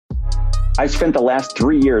I've spent the last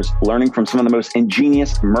 3 years learning from some of the most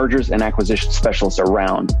ingenious mergers and acquisition specialists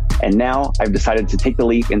around. And now I've decided to take the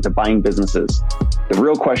leap into buying businesses. The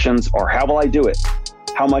real questions are, how will I do it?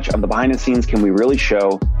 How much of the behind the scenes can we really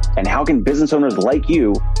show? And how can business owners like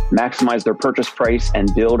you maximize their purchase price and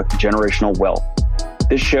build generational wealth?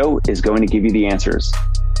 This show is going to give you the answers.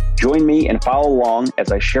 Join me and follow along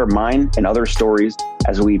as I share mine and other stories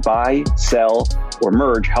as we buy, sell, or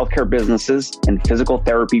merge healthcare businesses and physical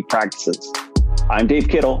therapy practices. I'm Dave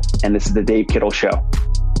Kittle, and this is The Dave Kittle Show.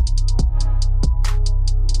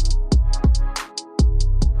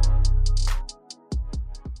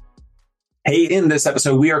 Hey, in this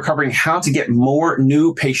episode, we are covering how to get more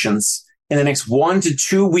new patients in the next 1 to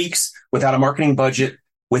 2 weeks without a marketing budget,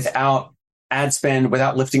 without ad spend,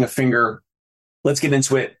 without lifting a finger. Let's get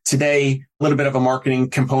into it today. A little bit of a marketing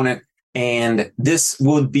component, and this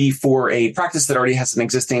would be for a practice that already has an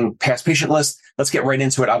existing past patient list. Let's get right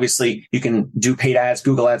into it. Obviously, you can do paid ads,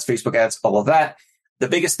 Google ads, Facebook ads, all of that. The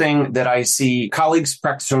biggest thing that I see colleagues,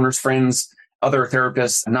 practice owners, friends, other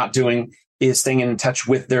therapists not doing is staying in touch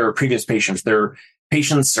with their previous patients, their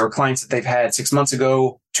patients or clients that they've had 6 months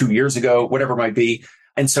ago, 2 years ago, whatever it might be.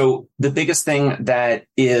 And so the biggest thing that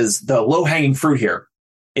is the low-hanging fruit here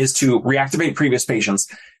is to reactivate previous patients.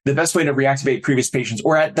 The best way to reactivate previous patients,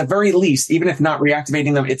 or at the very least, even if not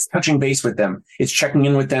reactivating them, it's touching base with them. It's checking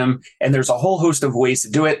in with them. And there's a whole host of ways to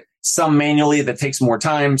do it. Some manually that takes more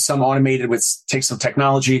time, some automated, which takes some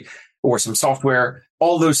technology or some software.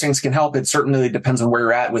 All those things can help. It certainly depends on where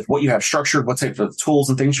you're at with what you have structured, what types of tools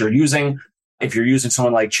and things you're using. If you're using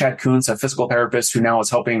someone like Chad Kuntz, a physical therapist who now is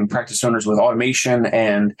helping practice owners with automation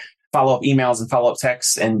and follow-up emails and follow-up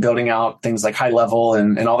texts and building out things like high level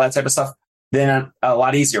and all that type of stuff, then a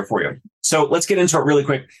lot easier for you. So let's get into it really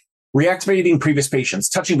quick. Reactivating previous patients,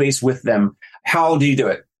 touching base with them. How do you do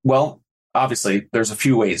it? Well, obviously, there's a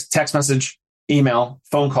few ways. Text message, email,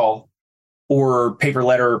 phone call, or paper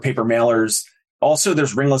letter, or paper mailers. Also,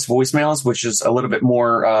 there's ringless voicemails, which is a little bit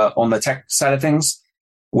more on the tech side of things,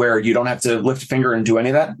 where you don't have to lift a finger and do any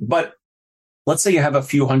of that. But let's say you have a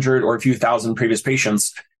few hundred or a few thousand previous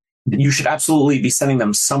patients. You should absolutely be sending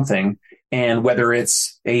them something. And whether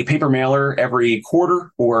it's a paper mailer every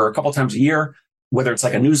quarter or a couple times a year, whether it's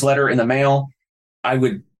like a newsletter in the mail, I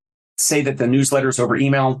would say that the newsletters over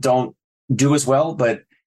email don't do as well, but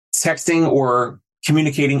texting or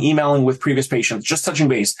communicating, emailing with previous patients, just touching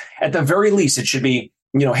base. At the very least, it should be,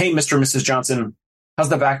 hey, Mr. and Mrs. Johnson, how's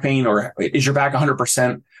the back pain? Or is your back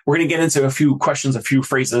 100%? We're going to get into a few questions, a few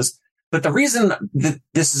phrases. But the reason that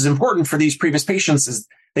this is important for these previous patients is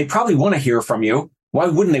they probably want to hear from you. Why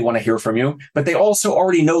wouldn't they want to hear from you? But they also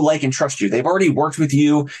already know, like, and trust you. They've already worked with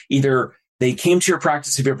you. Either they came to your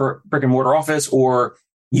practice if you're a brick and mortar office, or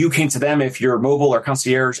you came to them if you're mobile or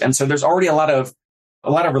concierge. And so there's already a lot of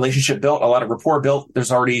relationship built, a lot of rapport built.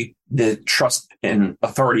 There's already the trust and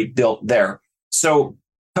authority built there. So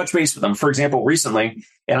touch base with them. For example, recently,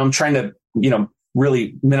 and I'm trying to,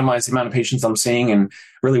 really minimize the amount of patients I'm seeing and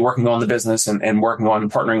really working on the business and working on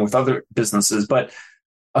partnering with other businesses. But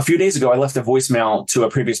a few days ago, I left a voicemail to a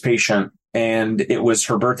previous patient, and it was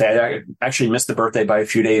her birthday. I actually missed the birthday by a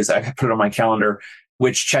few days. I put it on my calendar,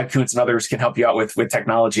 which Chad Kuntz and others can help you out with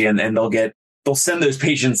technology, and they'll send those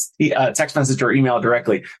patients text message or email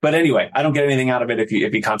directly. But anyway, I don't get anything out of it if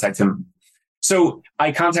you contact him. So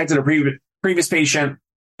I contacted a previous patient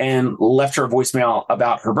and left her a voicemail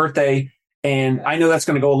about her birthday. And I know that's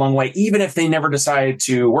going to go a long way, even if they never decide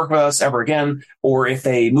to work with us ever again, or if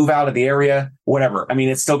they move out of the area, whatever. I mean,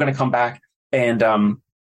 it's still going to come back, and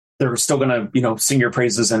they're still going to, sing your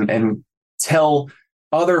praises and tell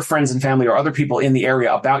other friends and family or other people in the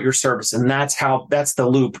area about your service. And that's the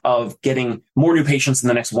loop of getting more new patients in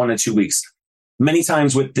the next 1 to 2 weeks. Many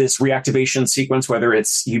times with this reactivation sequence, whether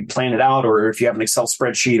it's you plan it out or if you have an Excel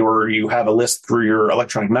spreadsheet or you have a list through your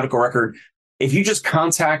electronic medical record, if you just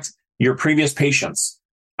contact your previous patients,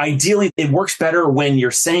 ideally it works better when you're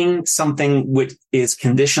saying something which is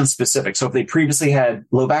condition specific. So if they previously had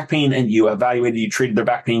low back pain and you evaluated, you treated their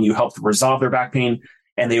back pain, you helped resolve their back pain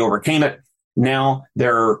and they overcame it. Now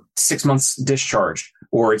they're 6 months discharged,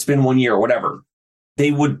 or it's been 1 year or whatever. They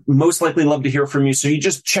would most likely love to hear from you. So you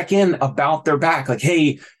just check in about their back, like,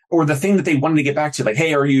 hey, or the thing that they wanted to get back to, like,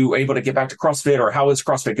 hey, are you able to get back to CrossFit, or how is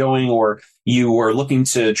CrossFit going? Or you were looking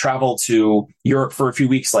to travel to Europe for a few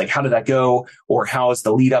weeks. Like, how did that go? Or how is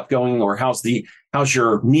the lead up going? Or how's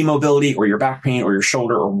your knee mobility or your back pain or your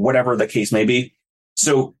shoulder or whatever the case may be?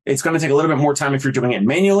 So it's going to take a little bit more time if you're doing it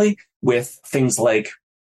manually with things like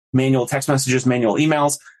manual text messages, manual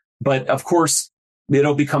emails. But of course,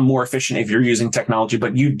 it'll become more efficient if you're using technology,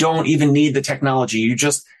 but you don't even need the technology. You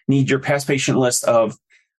just need your past patient list of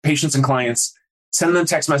patients and clients, send them a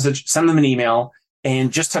text message, send them an email,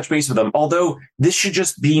 and just touch base with them. Although this should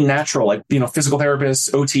just be natural, like, physical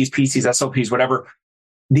therapists, OTs, PTs, SLPs, whatever.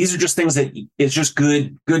 These are just things that is just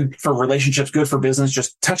good for relationships, good for business,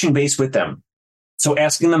 just touching base with them. So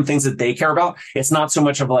asking them things that they care about. It's not so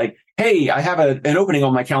much of like, hey, I have an opening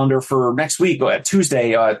on my calendar for next week at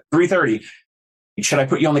Tuesday, 3:30. Should I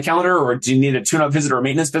put you on the calendar, or do you need a tune-up visit or a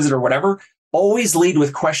maintenance visit or whatever? Always lead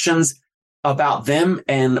with questions about them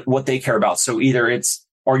and what they care about. So either it's,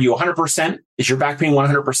 are you 100%? Is your back pain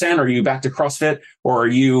 100%? Are you back to CrossFit? Or are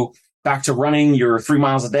you back to running your 3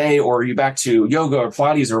 miles a day? Or are you back to yoga or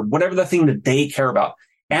Pilates or whatever the thing that they care about?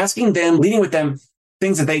 Asking them, leading with them,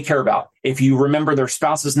 things that they care about. If you remember their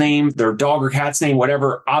spouse's name, their dog or cat's name,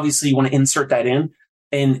 whatever, obviously you want to insert that in.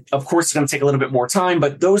 And of course, it's going to take a little bit more time,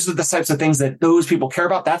 but those are the types of things that those people care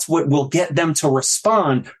about. That's what will get them to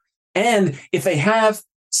respond. And if they have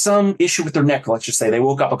some issue with their neck, let's just say they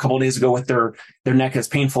woke up a couple of days ago with their neck is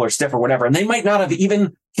painful or stiff or whatever, and they might not have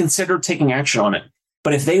even considered taking action on it.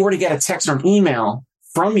 But if they were to get a text or an email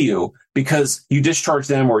from you because you discharged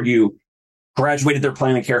them or you graduated their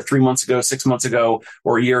plan of care 3 months ago, 6 months ago,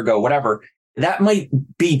 or a year ago, whatever, that might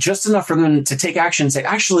be just enough for them to take action and say,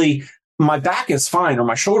 actually, my back is fine or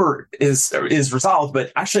my shoulder is resolved,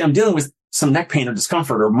 but actually I'm dealing with some neck pain or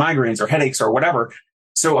discomfort or migraines or headaches or whatever.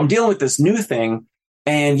 So I'm dealing with this new thing.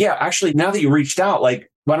 And yeah, actually, now that you reached out,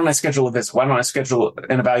 like, why don't I schedule a visit? Why don't I schedule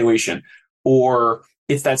an evaluation? Or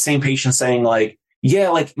it's that same patient saying like, yeah,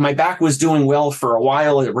 like my back was doing well for a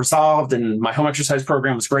while. It resolved and my home exercise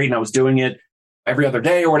program was great. And I was doing it every other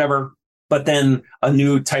day or whatever. But then a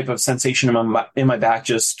new type of sensation in my back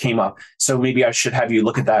just came up. So maybe I should have you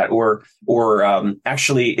look at that. Or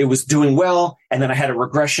actually it was doing well. And then I had a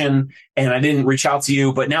regression and I didn't reach out to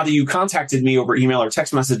you. But now that you contacted me over email or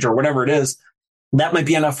text message or whatever it is, that might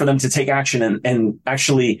be enough for them to take action and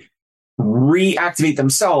actually reactivate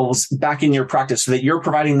themselves back in your practice so that you're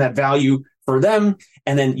providing that value for them.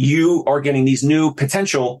 And then you are getting these new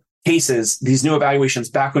potential cases, these new evaluations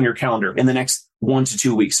back on your calendar in the next 1 to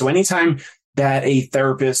 2 weeks. So anytime that a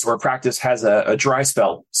therapist or a practice has a dry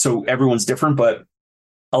spell, so everyone's different, but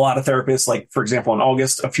a lot of therapists, like for example, in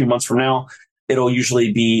August, a few months from now, it'll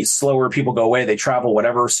usually be slower. People go away, they travel,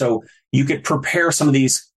 whatever. So you could prepare some of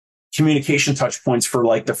these communication touch points for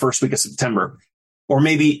like the first week of September, or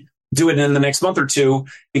maybe do it in the next month or two,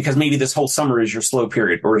 because maybe this whole summer is your slow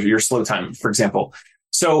period or your slow time, for example.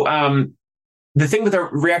 So the thing with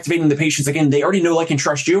reactivating the patients, again, they already know, like, and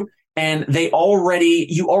trust you, and you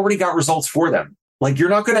already got results for them. Like you're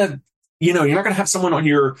not going to have someone on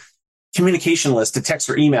your communication list to text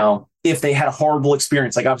or email if they had a horrible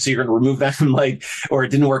experience. Like obviously you're going to remove them, like, or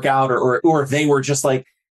it didn't work out, or if they were just like,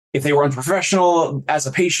 if they were unprofessional as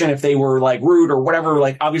a patient, if they were like rude or whatever,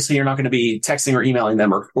 like obviously you're not going to be texting or emailing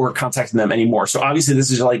them or contacting them anymore. So obviously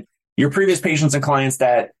this is like your previous patients and clients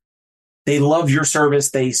that they loved your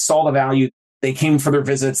service. They saw the value. They came for their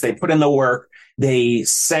visits. They put in the work. They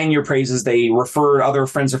sang your praises. They referred other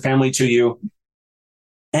friends or family to you,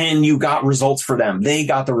 and you got results for them. They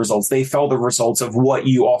got the results. They felt the results of what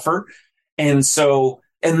you offer.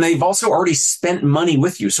 And they've also already spent money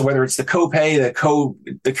with you. So whether it's the copay,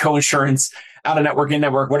 the co-insurance, out of network, in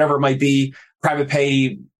network, whatever it might be, private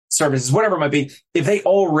pay services, whatever it might be, if they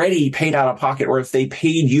already paid out of pocket, or if they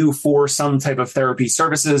paid you for some type of therapy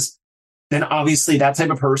services, then obviously that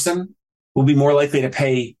type of person will be more likely to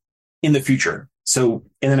pay in the future. So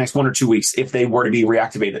in the next 1 or 2 weeks, if they were to be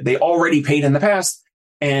reactivated, they already paid in the past.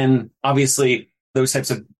 And obviously those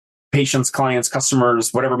types of patients, clients,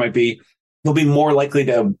 customers, whatever it might be, they'll be more likely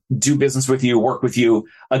to do business with you, work with you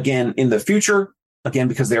again in the future, again,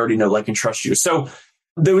 because they already know, like, and trust you. So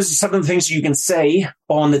those are some of the things you can say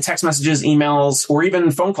on the text messages, emails, or even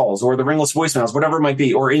phone calls, or the ringless voicemails, whatever it might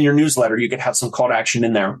be, or in your newsletter, you could have some call to action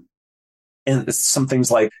in there. And some things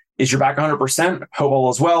like, is your back 100%? Hope all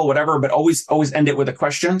is well, whatever, but always end it with a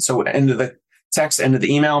question. So end of the text, end of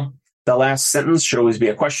the email, the last sentence should always be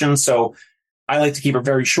a question. So I like to keep it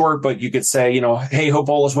very short, but you could say, hey, hope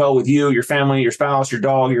all is well with you, your family, your spouse, your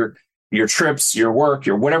dog, your trips, your work,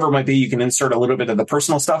 your whatever it might be. You can insert a little bit of the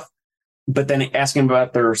personal stuff, but then asking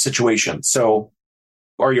about their situation. So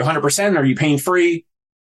are you 100%? Are you pain free?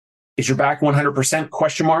 Is your back 100%?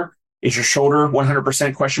 Question mark. Is your shoulder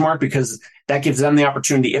 100% question mark? Because that gives them the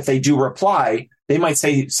opportunity. If they do reply, they might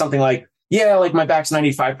say something like, yeah, like my back's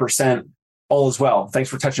 95%. All is well. Thanks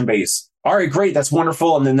for touching base. All right, great. That's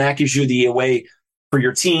wonderful. And then that gives you the way for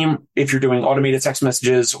your team, if you're doing automated text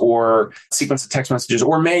messages or sequence of text messages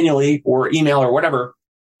or manually or email or whatever,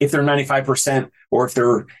 if they're 95% or if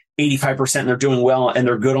they're 85% and they're doing well and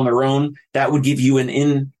they're good on their own, that would give you an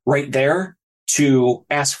in right there to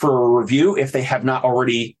ask for a review if they have not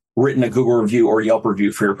already written a Google review or Yelp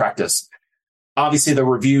review for your practice. Obviously, the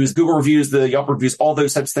reviews, Google reviews, the Yelp reviews, all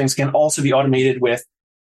those types of things can also be automated with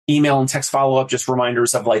email and text follow-up, just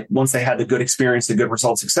reminders of like once they had the good experience, the good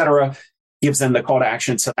results, etc. Gives them the call to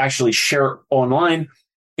action to actually share it online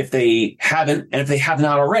if they haven't. And if they have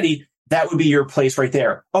not already, that would be your place right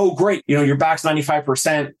there. Oh, great. Your back's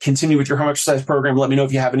 95%. Continue with your home exercise program. Let me know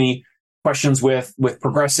if you have any questions with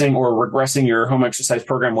progressing or regressing your home exercise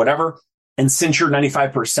program, whatever. And since you're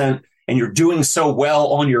 95% and you're doing so well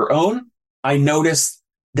on your own, I noticed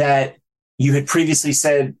that you had previously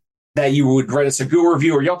said that you would write us a Google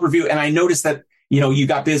review or Yelp review. And I noticed that, you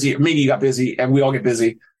got busy, maybe you got busy, and we all get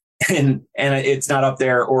busy, and it's not up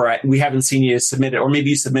there, or we haven't seen you submit it, or maybe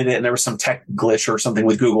you submit it and there was some tech glitch or something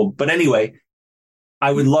with Google. But anyway,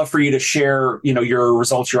 I would love for you to share, your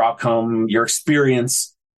results, your outcome, your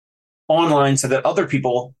experience online so that other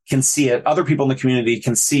people can see it. Other people in the community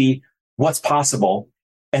can see what's possible,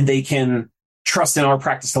 and they can trust in our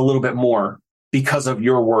practice a little bit more because of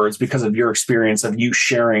your words, because of your experience, of you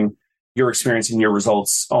sharing your experience and your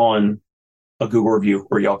results on a Google review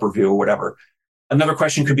or Yelp review or whatever. Another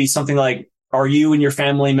question could be something like, are you and your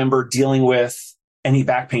family member dealing with any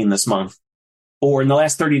back pain this month? Or in the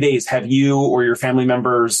last 30 days, have you or your family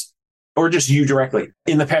members, or just you directly,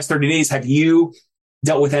 in the past 30 days, have you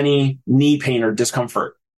dealt with any knee pain or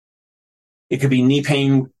discomfort? It could be knee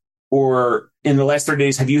pain, or in the last 30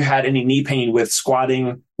 days, have you had any knee pain with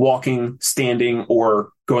squatting, walking, standing, or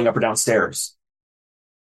going up or down stairs?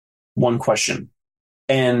 One question.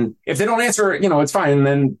 And if they don't answer, it's fine. And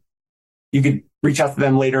then you could reach out to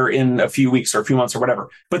them later in a few weeks or a few months or whatever.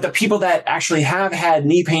 But the people that actually have had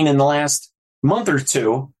knee pain in the last month or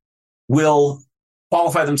two will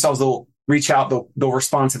qualify themselves. They'll reach out. They'll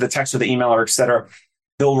respond to the text or the email or et cetera.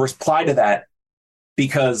 They'll reply to that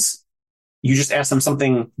because you just ask them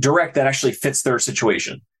something direct that actually fits their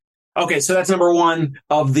situation. Okay, so that's number one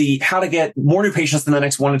of the how to get more new patients in the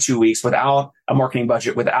next 1 to 2 weeks without a marketing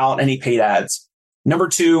budget, without any paid ads. Number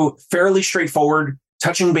two, fairly straightforward,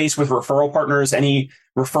 touching base with referral partners, any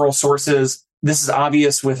referral sources. This is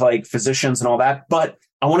obvious with like physicians and all that, but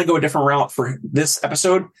I want to go a different route for this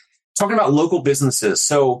episode, talking about local businesses.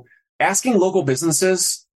 So asking local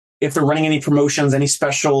businesses if they're running any promotions, any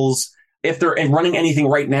specials, if they're running anything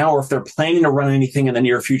right now, or if they're planning to run anything in the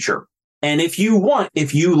near future. And if you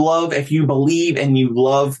believe and you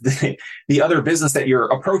love the other business that you're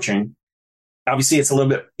approaching, obviously it's a little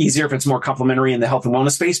bit easier if it's more complementary in the health and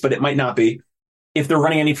wellness space, but it might not be. If they're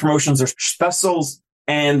running any promotions or specials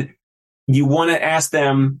and you want to ask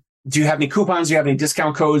them, do you have any coupons? Do you have any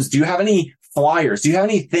discount codes? Do you have any flyers? Do you have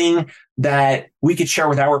anything that we could share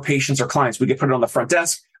with our patients or clients? We could put it on the front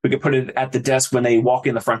desk. We could put it at the desk when they walk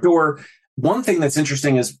in the front door. One thing that's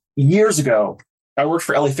interesting is years ago, I worked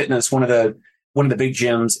for LA Fitness, one of the big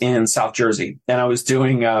gyms in South Jersey, and I was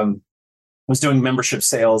doing membership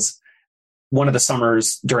sales one of the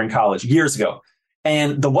summers during college years ago.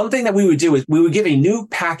 And the one thing that we would do is we would give a new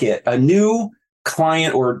packet, a new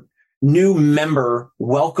client or new member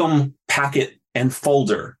welcome packet and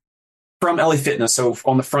folder from LA Fitness. So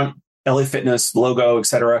on the front, LA Fitness logo, et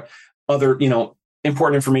cetera, other,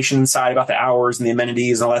 important information inside about the hours and the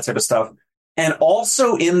amenities and all that type of stuff. And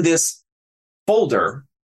also in this folder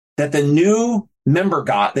that the new member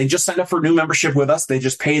got, they just signed up for new membership with us. They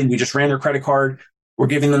just paid. We just ran their credit card. We're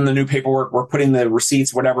giving them the new paperwork. We're putting the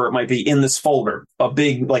receipts, whatever it might be, in this folder, a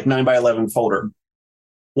big like 9x11 folder.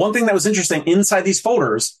 One thing that was interesting inside these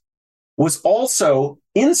folders was also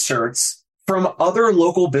inserts from other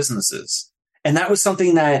local businesses. And that was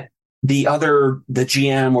something that the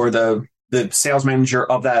GM or the sales manager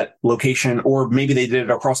of that location, or maybe they did it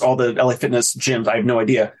across all the LA Fitness gyms. I have no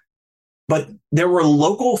idea. But there were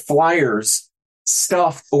local flyers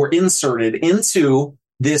stuffed or inserted into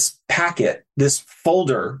this packet, this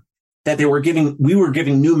folder that we were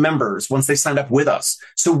giving new members once they signed up with us.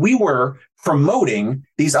 So we were promoting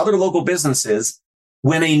these other local businesses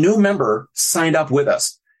when a new member signed up with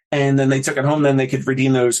us. And then they took it home, then they could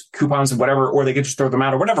redeem those coupons and whatever, or they could just throw them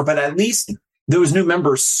out or whatever. But at least those new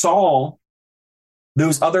members saw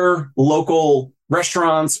those other local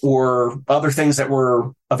restaurants or other things that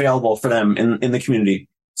were available for them in the community.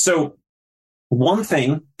 So one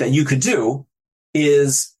thing that you could do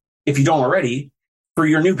is, if you don't already, for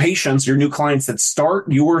your new patients, your new clients that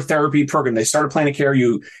start your therapy program, they start a plan of care,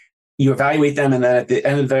 you evaluate them, and then at the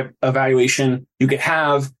end of the evaluation, you could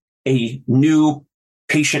have a new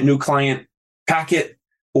patient, new client packet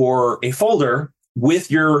or a folder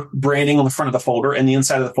with your branding on the front of the folder and the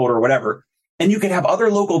inside of the folder or whatever. And you could have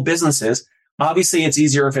other local businesses. Obviously, it's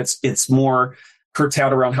easier if it's more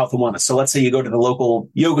curtailed around health and wellness. So let's say you go to the local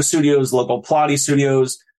yoga studios, local Pilates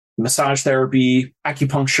studios, massage therapy,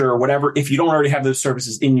 acupuncture, whatever. If you don't already have those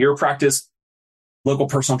services in your practice, local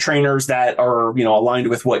personal trainers that are, aligned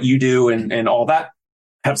with what you do and all that,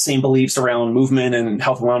 have same beliefs around movement and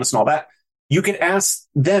health and wellness and all that. You could ask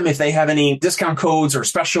them if they have any discount codes or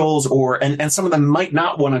specials, and some of them might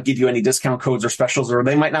not want to give you any discount codes or specials, or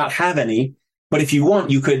they might not have any. But if you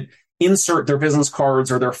want, you could insert their business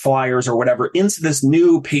cards or their flyers or whatever into this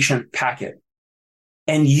new patient packet.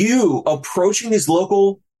 And you approaching these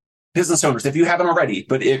local business owners, if you haven't already,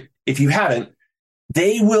 but if you haven't,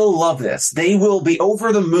 they will love this. They will be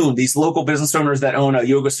over the moon. These local business owners that own a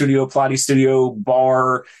yoga studio, Pilates studio,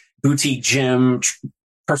 bar, boutique gym,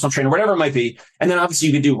 personal trainer, whatever it might be. And then obviously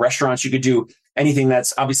you could do restaurants. You could do anything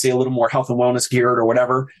that's obviously a little more health and wellness geared or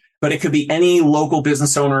whatever, but it could be any local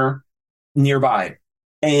business owner nearby.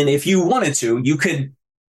 And if you wanted to, you could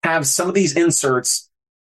have some of these inserts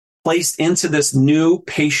placed into this new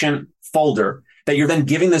patient folder that you're then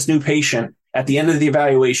giving this new patient at the end of the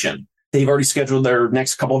evaluation. They've already scheduled their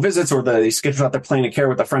next couple of visits, or they scheduled out their plan of care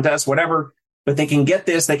with the front desk, whatever, but they can get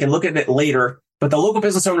this, they can look at it later. But the local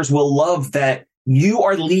business owners will love that you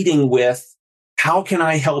are leading with, how can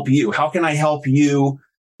I help you? How can I help you,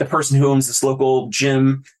 the person who owns this local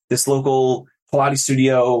gym, this local Pilates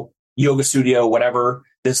studio, yoga studio, whatever,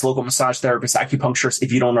 this local massage therapist, acupuncturist,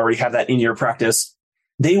 if you don't already have that in your practice.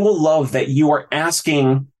 They will love that you are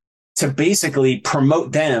asking to basically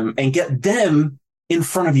promote them and get them in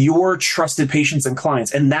front of your trusted patients and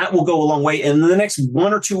clients. And that will go a long way. And in the next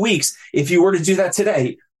 1 or 2 weeks, if you were to do that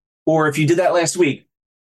today, or if you did that last week,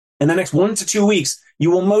 in the next 1 to 2 weeks,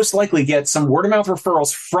 you will most likely get some word of mouth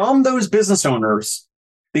referrals from those business owners,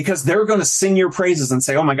 because they're going to sing your praises and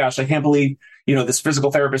say, oh my gosh, I can't believe, this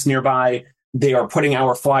physical therapist nearby, they are putting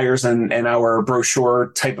our flyers and our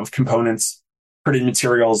brochure type of components, printed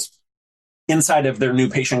materials inside of their new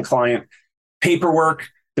patient client paperwork,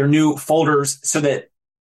 their new folders, so that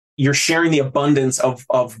you're sharing the abundance of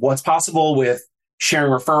what's possible with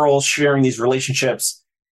sharing referrals, sharing these relationships.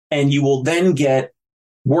 And you will then get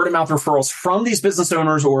word of mouth referrals from these business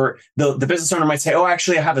owners, or the business owner might say, oh,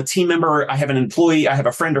 actually, I have a team member, I have an employee, I have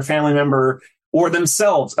a friend or family member, or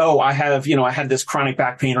themselves. Oh, I have, I had this chronic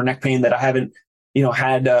back pain or neck pain that I haven't,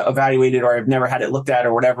 had evaluated, or I've never had it looked at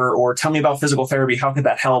or whatever, or tell me about physical therapy. How could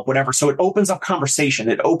that help? Whatever. So it opens up conversation.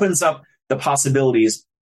 It opens up the possibilities.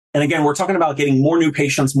 And again, we're talking about getting more new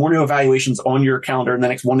patients, more new evaluations on your calendar in the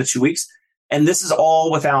next 1 to 2 weeks. And this is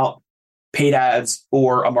all without paid ads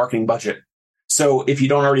or a marketing budget. So if you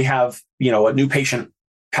don't already have, a new patient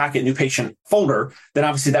packet, new patient folder, then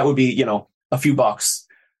obviously that would be, a few bucks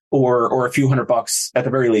or a few $100 at the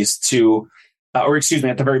very least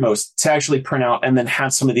at the very most, to actually print out and then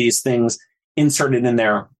have some of these things inserted in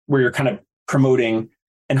there where you're kind of promoting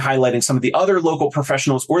and highlighting some of the other local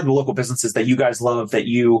professionals or the local businesses that you guys love, that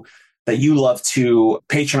you love to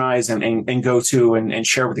patronize and go to and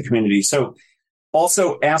share with the community. So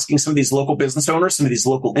also asking some of these local business owners, some of these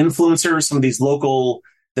local influencers, some of these local,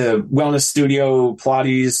 the wellness studio,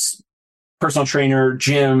 Pilates, personal trainer,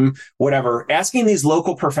 gym, whatever, asking these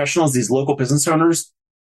local professionals, these local business owners,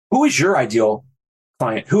 who is your ideal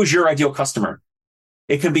client? Who is your ideal customer?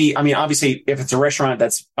 It could be, obviously, if it's a restaurant,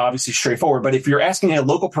 that's obviously straightforward. But if you're asking a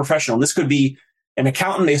local professional, this could be an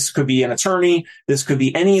accountant, this could be an attorney, this could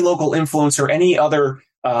be any local influencer, any other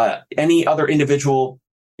individual,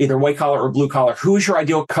 either white collar or blue collar. Who is your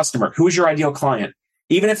ideal customer? Who is your ideal client?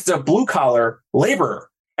 Even if it's a blue collar laborer,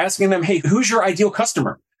 asking them, hey, who's your ideal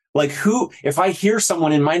customer? Like if I hear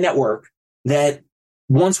someone in my network that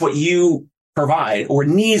wants what you provide or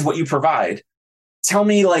needs what you provide, tell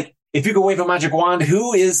me, like, if you could wave a magic wand,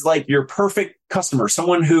 who is like your perfect customer?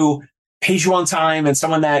 Someone who pays you on time and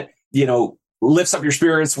someone that, lifts up your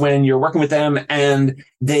spirits when you're working with them and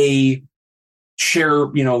they share,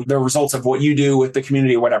 the results of what you do with the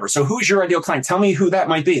community or whatever. So who's your ideal client? Tell me who that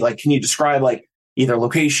might be. Like, can you describe like either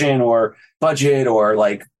location or budget or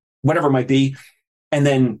like whatever it might be? And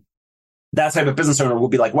then that type of business owner will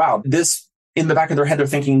be like, wow, this, in the back of their head, they're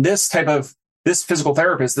thinking this physical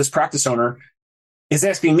therapist, this practice owner is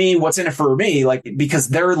asking me what's in it for me, like, because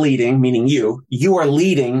they're leading, meaning you are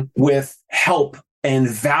leading with help and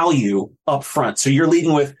value up front. So you're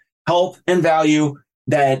leading with help and value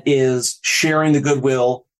that is sharing the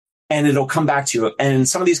goodwill, and it'll come back to you. And in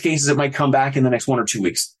some of these cases, it might come back in the next 1 or 2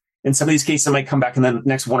 weeks. In some of these cases, it might come back in the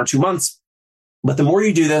next 1 or 2 months. But the more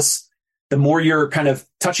you do this, the more you're kind of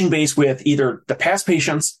touching base with either the past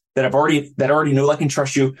patients that already know, like, and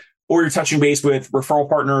trust you, or you're touching base with referral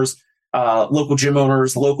partners, local gym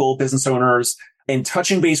owners, local business owners, and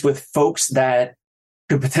touching base with folks that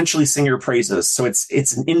could potentially sing your praises. So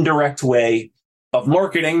it's an indirect way of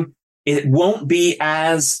marketing. It won't be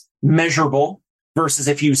as measurable versus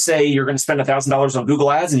if you say you're going to spend $1,000 on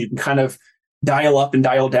Google ads and you can kind of dial up and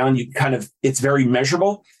dial down. It's very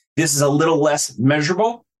measurable. This is a little less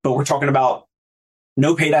measurable, but we're talking about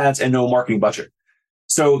no paid ads and no marketing budget.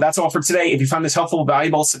 So that's all for today. If you found this helpful,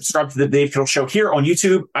 valuable, subscribe to the Dave Kittle Show here on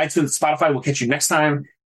YouTube, iTunes, Spotify. We'll catch you next time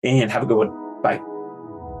and have a good one. Bye.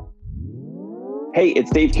 Hey,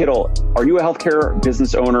 it's Dave Kittle. Are you a healthcare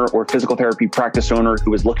business owner or physical therapy practice owner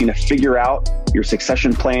who is looking to figure out your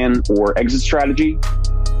succession plan or exit strategy?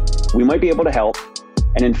 We might be able to help.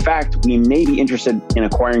 And in fact, we may be interested in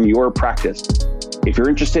acquiring your practice. If you're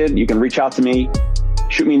interested, you can reach out to me.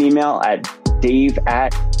 Shoot me an email at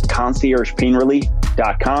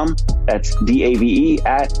dave@conciergepainrelief.com. That's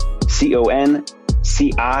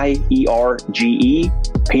DAVE@CONCIERGE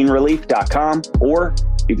painrelief.com. Or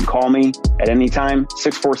you can call me at any time,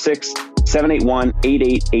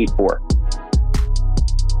 646-781-8884.